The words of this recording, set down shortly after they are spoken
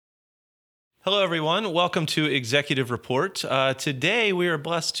Hello, everyone. Welcome to Executive Report. Today, we are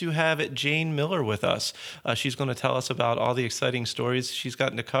blessed to have Jayne Miller with us. She's going to tell us about all the exciting stories she's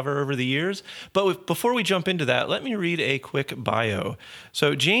gotten to cover over the years. But before we jump into that, let me read a quick bio.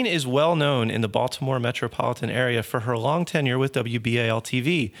 So Jayne is well known in the Baltimore metropolitan area for her long tenure with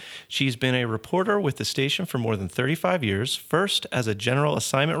WBAL-TV. She's been a reporter with the station for more than 35 years, first as a general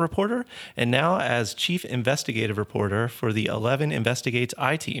assignment reporter, and now as chief investigative reporter for the 11 Investigates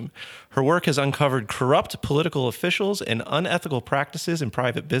I-Team. Her work has uncovered corrupt political officials and unethical practices in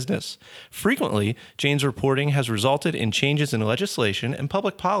private business. Frequently, Jayne's reporting has resulted in changes in legislation and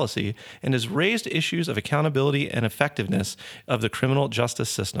public policy and has raised issues of accountability and effectiveness of the criminal justice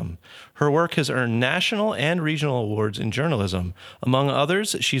system. Her work has earned national and regional awards in journalism. Among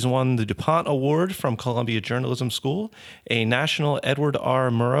others, she's won the DuPont Award from Columbia Journalism School, a National Edward R.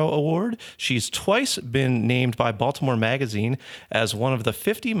 Murrow Award. She's twice been named by Baltimore Magazine as one of the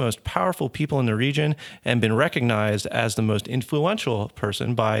 50 most powerful people in the region and been recognized as the most influential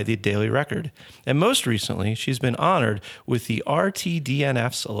person by the Daily Record. And most recently, she's been honored with the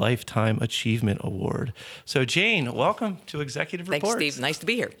RTDNF's Lifetime Achievement Award. So Jayne, welcome to Executive Report. Thanks, Steve. Nice to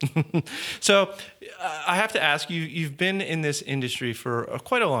be here. So I have to ask you, you've been in this industry for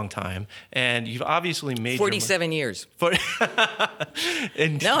quite a long time, and you've obviously made 47 years.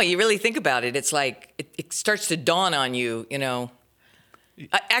 And no, you really think about it. It's like, it starts to dawn on you, you know.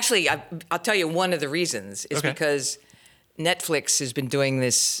 Actually, I'll tell you one of the reasons is because Netflix has been doing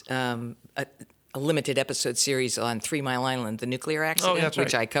this a limited episode series on 3 Mile Island, the nuclear accident,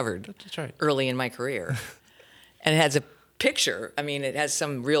 which I covered early in my career. And it has a picture. I mean, it has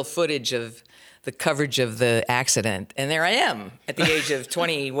some real footage of the coverage of the accident. And there I am at the age of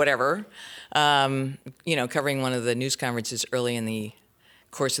 20, whatever, covering one of the news conferences early in the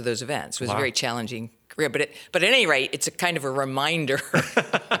course of those events. It was a very challenging career, but at any rate, it's a kind of a reminder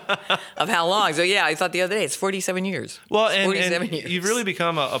of how long. So yeah, I thought the other day, it's 47 years. Well, and you've really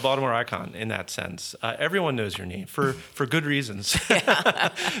become a Baltimore icon in that sense. Everyone knows your name for good reasons.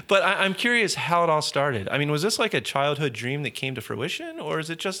 But I'm curious how it all started. I mean, was this like a childhood dream that came to fruition, or is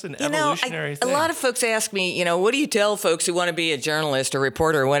it just an evolutionary thing? A lot of folks ask me, what do you tell folks who want to be a journalist or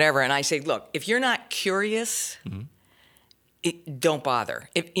reporter or whatever? And I say, look, if you're not curious, don't bother.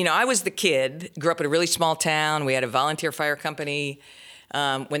 I was the kid, grew up in a really small town. We had a volunteer fire company.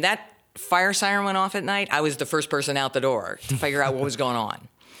 When that fire siren went off at night, I was the first person out the door to figure out what was going on.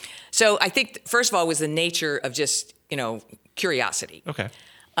 So I think, first of all, it was the nature of just, curiosity. Okay.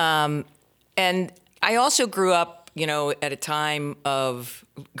 And I also grew up, at a time of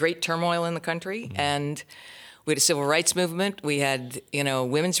great turmoil in the country. And we had a civil rights movement. We had,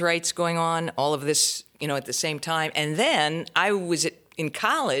 women's rights going on, all of this, at the same time. And then I was in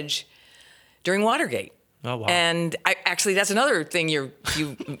college during Watergate. Oh, wow. And that's another thing you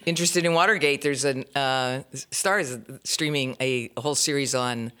interested in Watergate. There's Stars streaming a whole series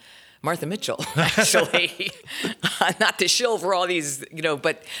on Martha Mitchell, actually. Not to shill for all these,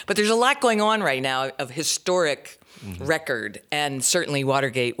 but there's a lot going on right now of historic record. And certainly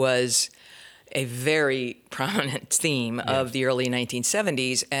Watergate was a very prominent theme of the early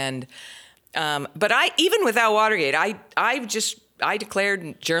 1970s. And but even without Watergate, I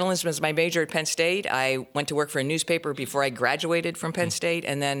declared journalism as my major at Penn State. I went to work for a newspaper before I graduated from Penn State,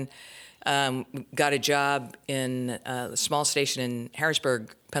 and then got a job in a small station in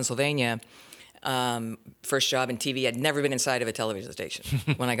Harrisburg, Pennsylvania. First job in TV. I'd never been inside of a television station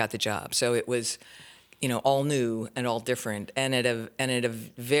when I got the job, so it was, all new and all different, and at a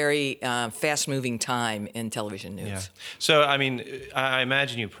very fast-moving time in television news. Yeah. So, I mean, I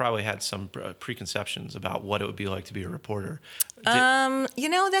imagine you probably had some preconceptions about what it would be like to be a reporter.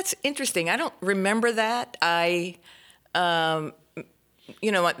 That's interesting. I don't remember that. The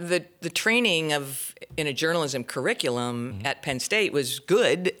training in a journalism curriculum at Penn State was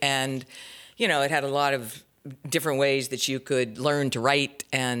good, and it had a lot of different ways that you could learn to write,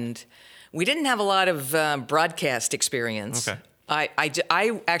 and we didn't have a lot of broadcast experience. Okay.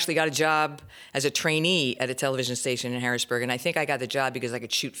 I actually got a job as a trainee at a television station in Harrisburg, and I think I got the job because I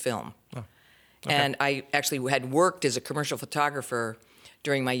could shoot film. Oh. Okay. And I actually had worked as a commercial photographer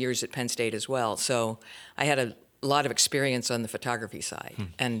during my years at Penn State as well. So I had a lot of experience on the photography side,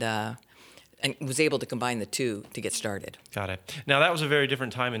 and was able to combine the two to get started. Got it. Now, that was a very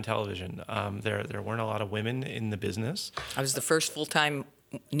different time in television. There weren't a lot of women in the business. I was the first full-time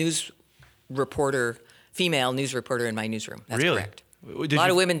female news reporter in my newsroom. That's really? Correct. A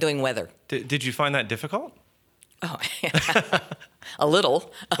lot of women doing weather. Did you find that difficult? Oh, a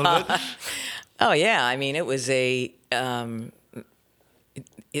little. Oh, yeah. I mean, it was it's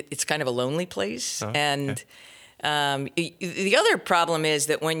kind of a lonely place. Oh, and The other problem is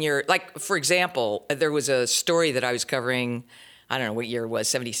that when you're, like, for example, there was a story that I was covering, I don't know what year it was,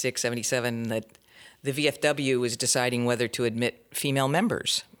 76, 77, that the VFW was deciding whether to admit female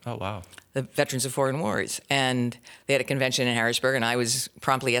members. Oh, wow. The Veterans of Foreign Wars. And they had a convention in Harrisburg, and I was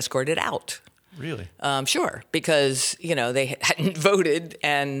promptly escorted out. Really? Sure, because, they hadn't voted,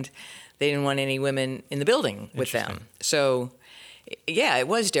 and they didn't want any women in the building with them. So, yeah, it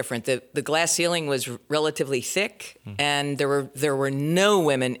was different. The glass ceiling was relatively thick, and there were no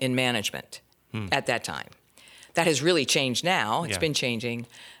women in management at that time. That has really changed now. It's been changing.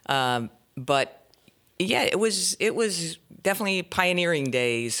 But, yeah, it was definitely pioneering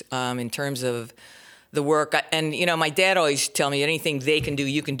days in terms of the work. And, my dad always tell me anything they can do,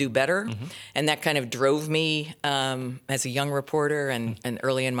 you can do better. And that kind of drove me as a young reporter and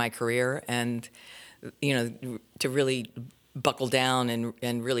early in my career. And, to really buckle down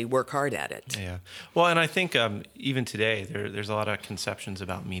and really work hard at it. Yeah. Well, and I think even today there's a lot of conceptions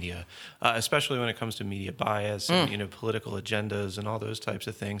about media, especially when it comes to media bias and political agendas and all those types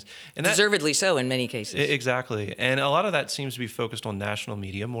of things. And deservedly so in many cases. Exactly. And a lot of that seems to be focused on national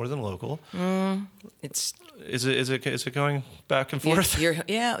media more than local. It's Is it going back and forth?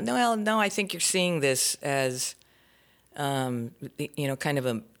 No, I think you're seeing this as kind of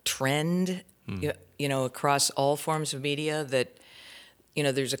a trend. Across all forms of media that,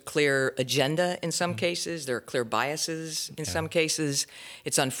 there's a clear agenda in some cases. There are clear biases in some cases.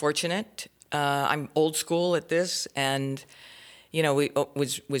 It's unfortunate. I'm old school at this, and, we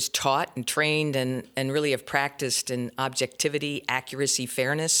was taught and trained and really have practiced in objectivity, accuracy,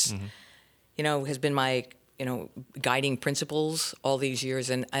 fairness, has been my, guiding principles all these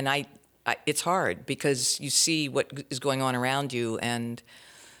years. And I it's hard because you see what is going on around you, and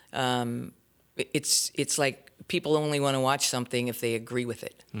it's like people only want to watch something if they agree with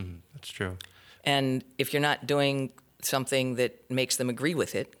it. That's true. And if you're not doing something that makes them agree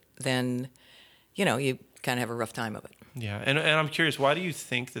with it, then, you kind of have a rough time of it. Yeah, and I'm curious, why do you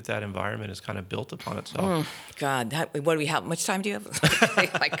think that environment is kind of built upon itself? God, how much time do you have?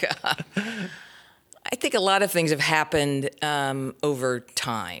 Like, I think a lot of things have happened over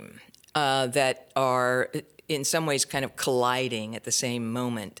time that are in some ways kind of colliding at the same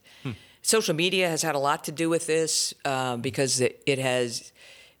moment. Social media has had a lot to do with this because it has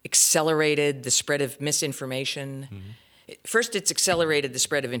accelerated the spread of misinformation. First, it's accelerated the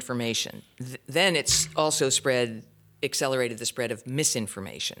spread of information. Then it's also accelerated the spread of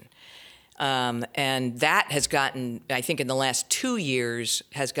misinformation. And that has gotten, I think in the last 2 years,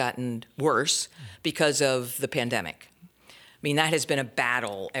 has gotten worse because of the pandemic. I mean, that has been a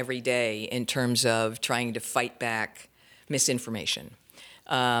battle every day in terms of trying to fight back misinformation.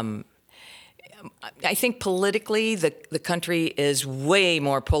 I think politically, the country is way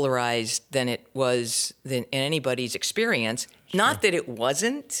more polarized than it was in anybody's experience. Sure. Not that it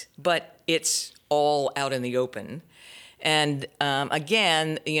wasn't, but it's all out in the open. And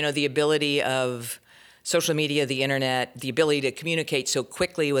again, the ability of social media, the internet, the ability to communicate so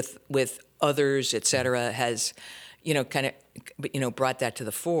quickly with others, et cetera, has, kind of, brought that to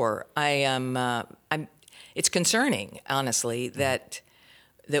the fore. It's concerning, honestly, that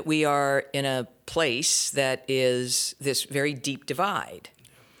we are in a place that is this very deep divide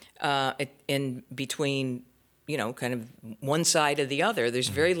in between, kind of one side or the other. There's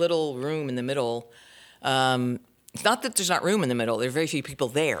very little room in the middle. It's not that there's not room in the middle. There are very few people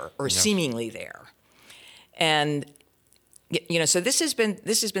there, or seemingly there. And so this has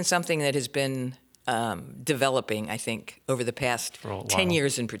been something that has been developing, I think, over the past 10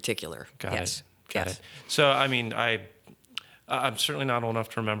 years in particular. Got it. So, I mean, I'm certainly not old enough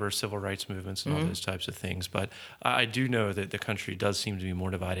to remember civil rights movements and all those types of things, but I do know that the country does seem to be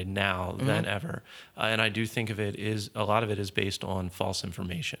more divided now than ever. And I do think a lot of it is based on false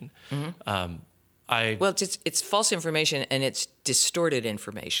information. It's false information and it's distorted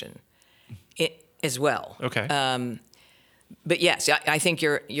information as well. Okay. But yes, I think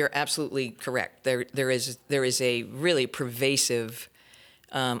you're absolutely correct. There is a really pervasive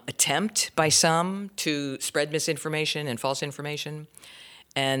attempt by some to spread misinformation and false information,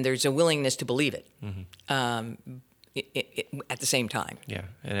 and there's a willingness to believe it at the same time. Yeah,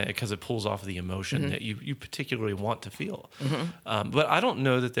 and because it pulls off the emotion that you particularly want to feel. But I don't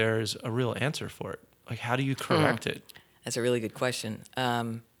know that there's a real answer for it. Like, how do you correct it? That's a really good question.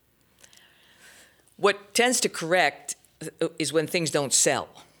 What tends to correct is when things don't sell.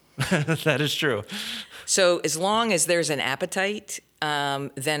 That is true. So as long as there's an appetite,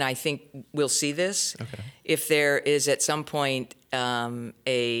 then I think we'll see this. Okay. If there is at some point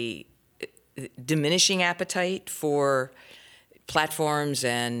a diminishing appetite for platforms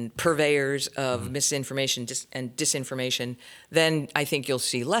and purveyors of misinformation and disinformation, then I think you'll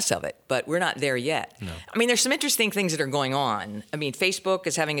see less of it. But we're not there yet. No. I mean, there's some interesting things that are going on. I mean, Facebook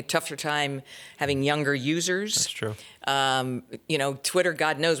is having a tougher time having younger users. That's true. Twitter,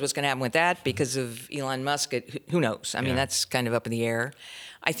 God knows what's going to happen with that because of Elon Musk. Who knows? I mean, that's kind of up in the air.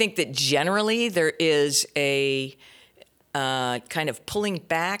 I think that generally there is a kind of pulling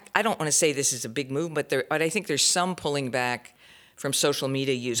back. I don't want to say this is a big move, but I think there's some pulling back from social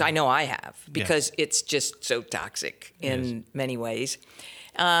media use. I know I have, because it's just so toxic in many ways.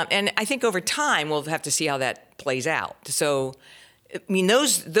 And I think over time we'll have to see how that plays out. So, I mean,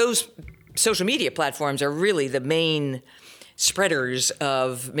 those social media platforms are really the main spreaders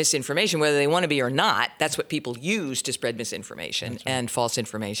of misinformation, whether they want to be or not. That's what people use to spread misinformation and false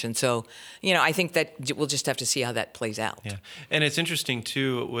information. So, I think that we'll just have to see how that plays out. Yeah. And it's interesting,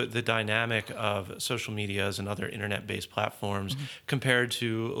 too, with the dynamic of social medias and other internet-based platforms compared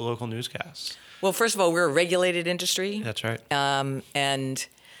to local newscasts. Well, first of all, we're a regulated industry. That's right. And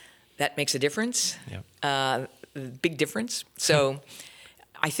that makes a difference, big difference. So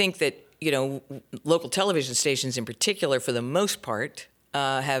I think that, local television stations in particular, for the most part,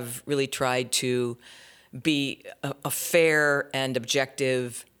 have really tried to be a fair and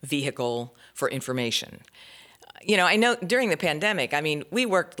objective vehicle for information. I know during the pandemic, I mean, we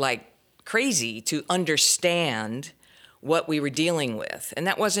worked like crazy to understand what we were dealing with, and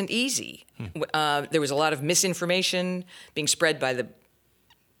that wasn't easy. There was a lot of misinformation being spread by the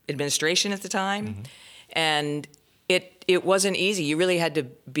administration at the time, and it wasn't easy. You really had to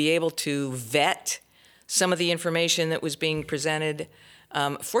be able to vet some of the information that was being presented.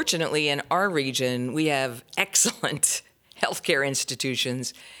 Fortunately, in our region, we have excellent healthcare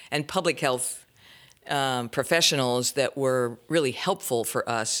institutions and public health professionals that were really helpful for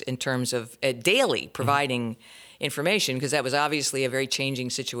us in terms of daily providing information, because that was obviously a very changing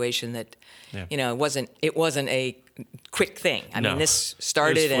situation that, it wasn't a quick thing. I mean, this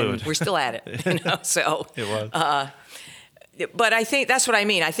started and we're still at it, so. It was. But I think that's what I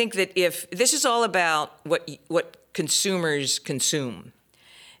mean. I think that if this is all about what consumers consume,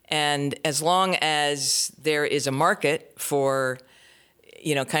 and as long as there is a market for,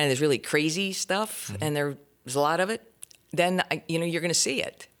 kind of this really crazy stuff, and there's a lot of it, then, you're going to see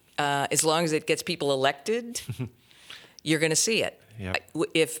it. As long as it gets people elected, you're going to see it. Yeah.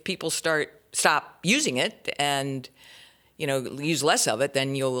 If people stop using it and, use less of it,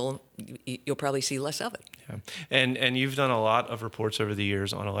 then you'll probably see less of it. Yeah. And you've done a lot of reports over the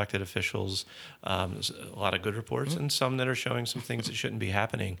years on elected officials, a lot of good reports and some that are showing some things that shouldn't be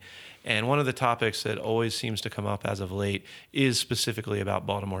happening. And one of the topics that always seems to come up as of late is specifically about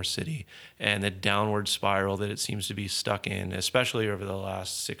Baltimore City and the downward spiral that it seems to be stuck in, especially over the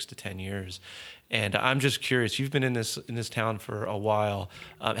last 6 to 10 years. And I'm just curious, you've been in this town for a while.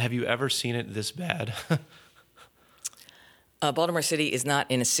 Have you ever seen it this bad? Baltimore City is not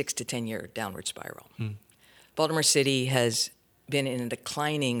in a 6 to 10 year downward spiral. Baltimore City has been in a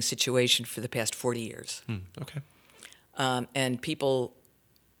declining situation for the past 40 years. Okay. And people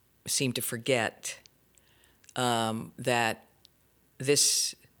seem to forget that the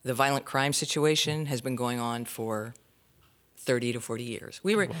violent crime situation has been going on for 30 to 40 years.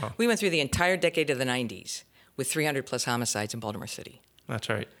 We went through the entire decade of the 90s with 300 plus homicides in Baltimore City. That's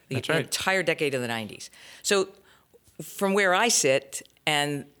right. The entire decade of the 90s. So from where I sit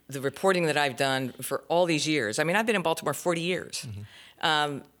and the reporting that I've done for all these years, I mean, I've been in Baltimore 40 years.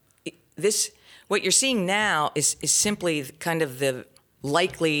 What you're seeing now is simply kind of the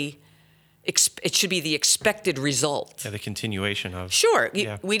likely, it should be the expected result. Yeah, the continuation of. Sure.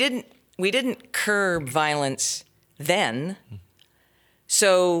 Yeah. We didn't curb violence then.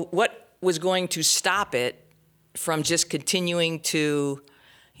 So what was going to stop it from just continuing to,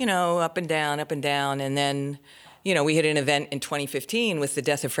 up and down, and then, we hit an event in 2015 with the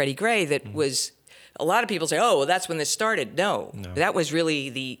death of Freddie Gray that was, a lot of people say, oh, well, that's when this started. No, that was really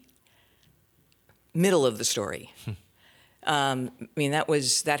the middle of the story. I mean,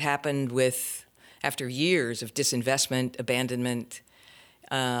 that happened after years of disinvestment, abandonment,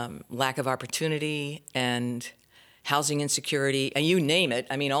 lack of opportunity, and housing insecurity, and you name it.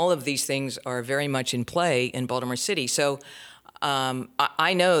 I mean, all of these things are very much in play in Baltimore City. So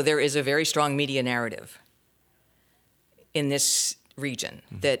I know there is a very strong media narrative in this region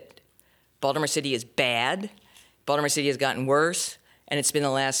that Baltimore City is bad, Baltimore City has gotten worse, and it's been the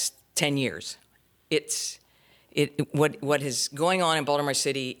last 10 years. What is going on in Baltimore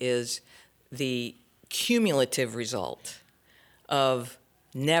City is the cumulative result of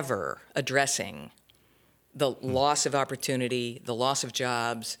never addressing the loss of opportunity, the loss of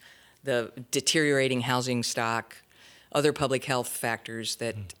jobs, the deteriorating housing stock, other public health factors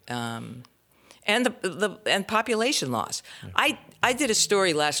that, and population loss. I did a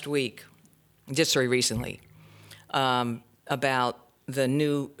story last week, just very recently, about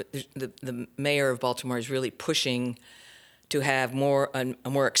the mayor of Baltimore is really pushing to have a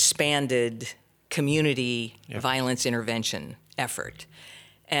more expanded community violence intervention effort,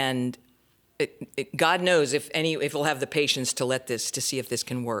 and God knows if we'll have the patience to see if this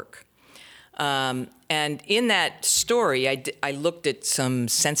can work. And in that story, I looked at some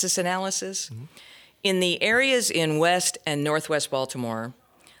census analysis. Mm-hmm. In the areas in West and Northwest Baltimore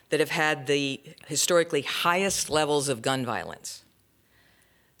that have had the historically highest levels of gun violence,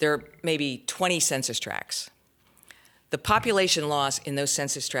 there are maybe 20 census tracts. The population loss in those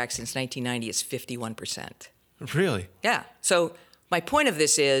census tracts since 1990 is 51%. Really? Yeah. So my point of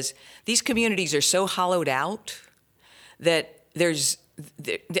this is these communities are so hollowed out that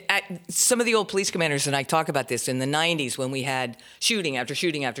some of the old police commanders and I talk about this in the 90s when we had shooting after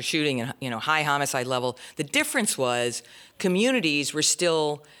shooting after shooting and high homicide level. The difference was communities were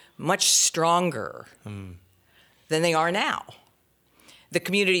still much stronger than they are now. The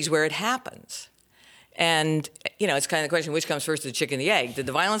communities where it happens. And, it's kind of the question, which comes first, the chicken and the egg? Did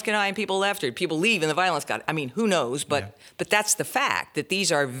the violence get high and people left, or did people leave and the violence got? I mean, who knows? But that's the fact, that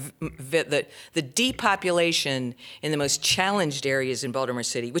these are the depopulation in the most challenged areas in Baltimore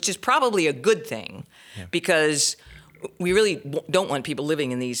City, which is probably a good thing, because we really don't want people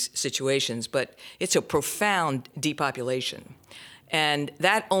living in these situations, but it's a profound depopulation. And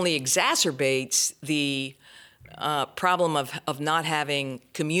that only exacerbates the problem of not having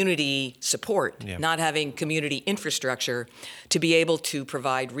community support, not having community infrastructure to be able to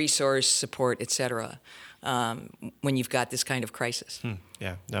provide resource support, et cetera, when you've got this kind of crisis.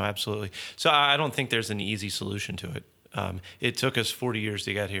 Yeah, no, absolutely. So I don't think there's an easy solution to it. It took us 40 years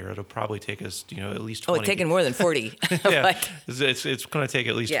to get here. It'll probably take us, at least 20. Oh, it's taken more than 40. Yeah, it's going to take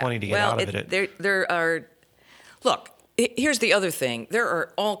at least 20 to get out of it. There are, look, here's the other thing. There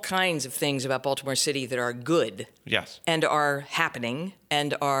are all kinds of things about Baltimore City that are good. Yes. And are happening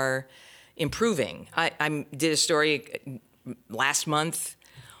and are improving. I did a story last month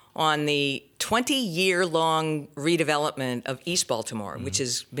on the 20-year-long redevelopment of East Baltimore, which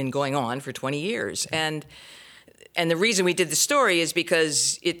has been going on for 20 years. And the reason we did the story is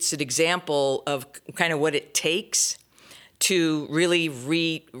because it's an example of kind of what it takes to really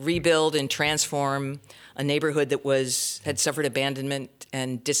rebuild and transform a neighborhood that had suffered abandonment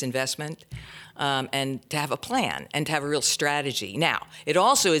and disinvestment, and to have a plan and to have a real strategy. Now, it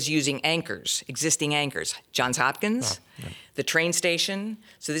also is using existing anchors. Johns Hopkins, the train station.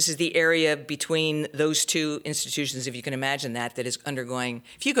 So this is the area between those two institutions, if you can imagine that is undergoing.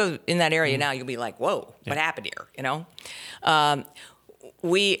 If you go in that area now, you'll be like, whoa, what happened here,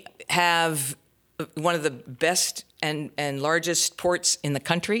 We have one of the best and largest ports in the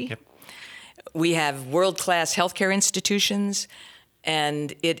country. Yep. We have world-class healthcare institutions,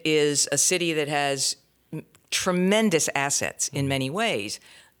 and it is a city that has tremendous assets in many ways.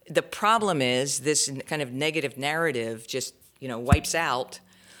 The problem is this kind of negative narrative just, wipes out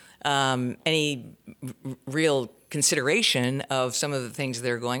any real consideration of some of the things that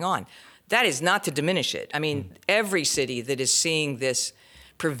are going on. That is not to diminish it. I mean, every city that is seeing this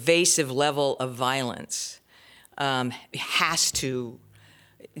pervasive level of violence has to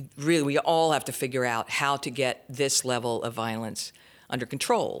really, we all have to figure out how to get this level of violence under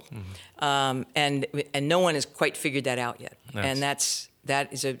control, and no one has quite figured that out yet. And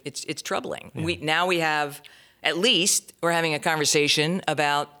it's troubling. Yeah. We're having a conversation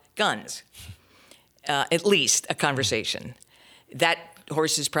about guns. At least a conversation. That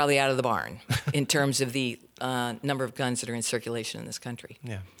horse is probably out of the barn in terms of the number of guns that are in circulation in this country.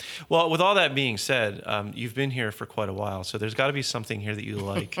 Yeah. Well, with all that being said, you've been here for quite a while, so there's got to be something here that you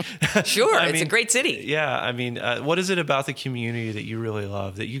like. Sure, it's a great city. Yeah, I mean, what is it about the community that you really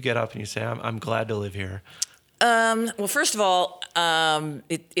love, that you get up and you say, I'm glad to live here? Well, first of all,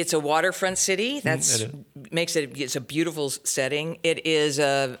 it's a waterfront city. It's a beautiful setting. It is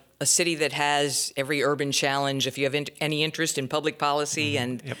a city that has every urban challenge. If you have any interest in public policy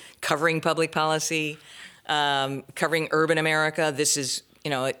and covering public policy, covering urban America, this is,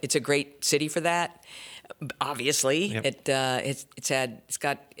 it's a great city for that. Obviously, it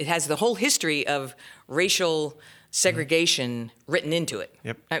has the whole history of racial segregation written into it.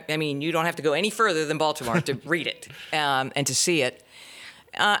 Yep. I mean, you don't have to go any further than Baltimore to read it and to see it.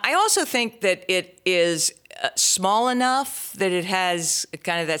 I also think that it is small enough that it has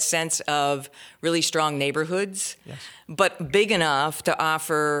kind of that sense of really strong neighborhoods, but big enough to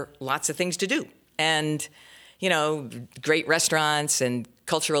offer lots of things to do. And, great restaurants and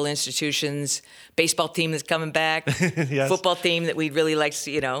cultural institutions, baseball team that's coming back, Yes. football team that we'd really like to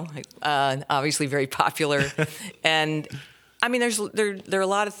see, obviously very popular. And I mean, there are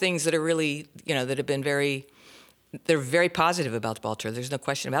a lot of things that are really, that have been they're very positive about Baltimore. There's no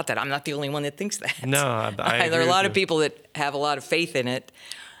question about that. I'm not the only one that thinks that. No, I agree there are a lot with of you. people that have a lot of faith in it.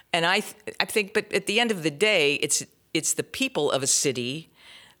 And I think, but at the end of the day, it's the people of a city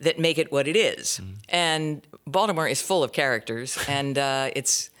that make it what it is. Mm-hmm. And Baltimore is full of characters, and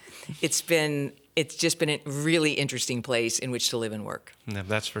it's just been a really interesting place in which to live and work. Yeah,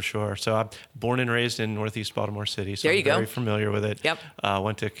 that's for sure. So I'm born and raised in Northeast Baltimore City, so There you I'm go. very familiar with it. Yep.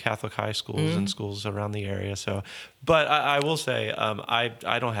 Went to Catholic high schools and schools around the area. So, but I will say,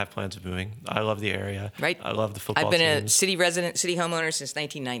 I don't have plans of moving. I love the area. Right. I love the football I've been a teams. city resident, city homeowner since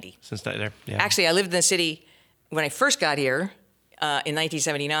 1990. Since there. Yeah. Actually, I lived in the city when I first got here in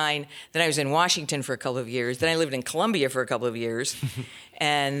 1979. Then I was in Washington for a couple of years. Then I lived in Columbia for a couple of years,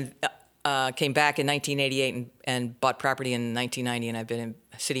 and came back in 1988 and bought property in 1990, and I've been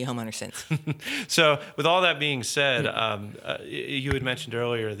a city homeowner since. So, with all that being said, you had mentioned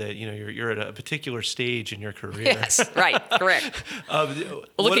earlier that you're at a particular stage in your career. Yes, right, correct.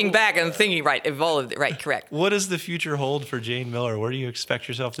 Looking back and thinking, right, evolved, right, correct. What does the future hold for Jayne Miller? Where do you expect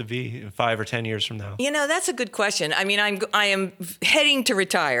yourself to be in 5 or 10 years from now? That's a good question. I mean, I am heading to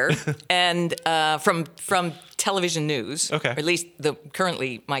retire, and from television news. Okay. Or at least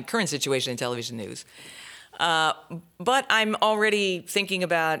my current situation in television news. But I'm already thinking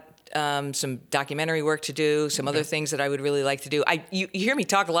about some documentary work to do, some other things that I would really like to do. You hear me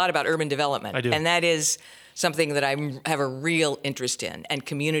talk a lot about urban development. I do. And that is something that I have a real interest in, and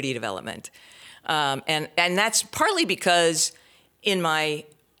community development. And that's partly because in my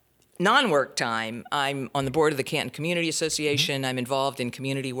non-work time, I'm on the board of the Canton Community Association. I'm involved in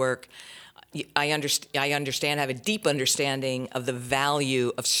community work. I understand, have a deep understanding of the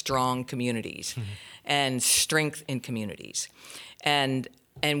value of strong communities and strength in communities. And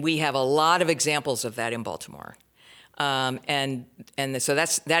we have a lot of examples of that in Baltimore. So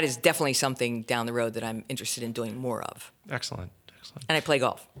that is definitely something down the road that I'm interested in doing more of. Excellent. And I play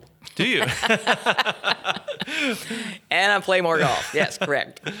golf. Do you? And I play more golf. Yes,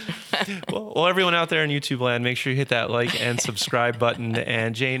 correct. Well, everyone out there in YouTube land, make sure you hit that like and subscribe button.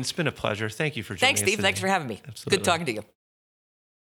 And Jayne, it's been a pleasure. Thank you for joining Thanks, us Steve. today. Thanks for having me. Absolutely. Good talking to you.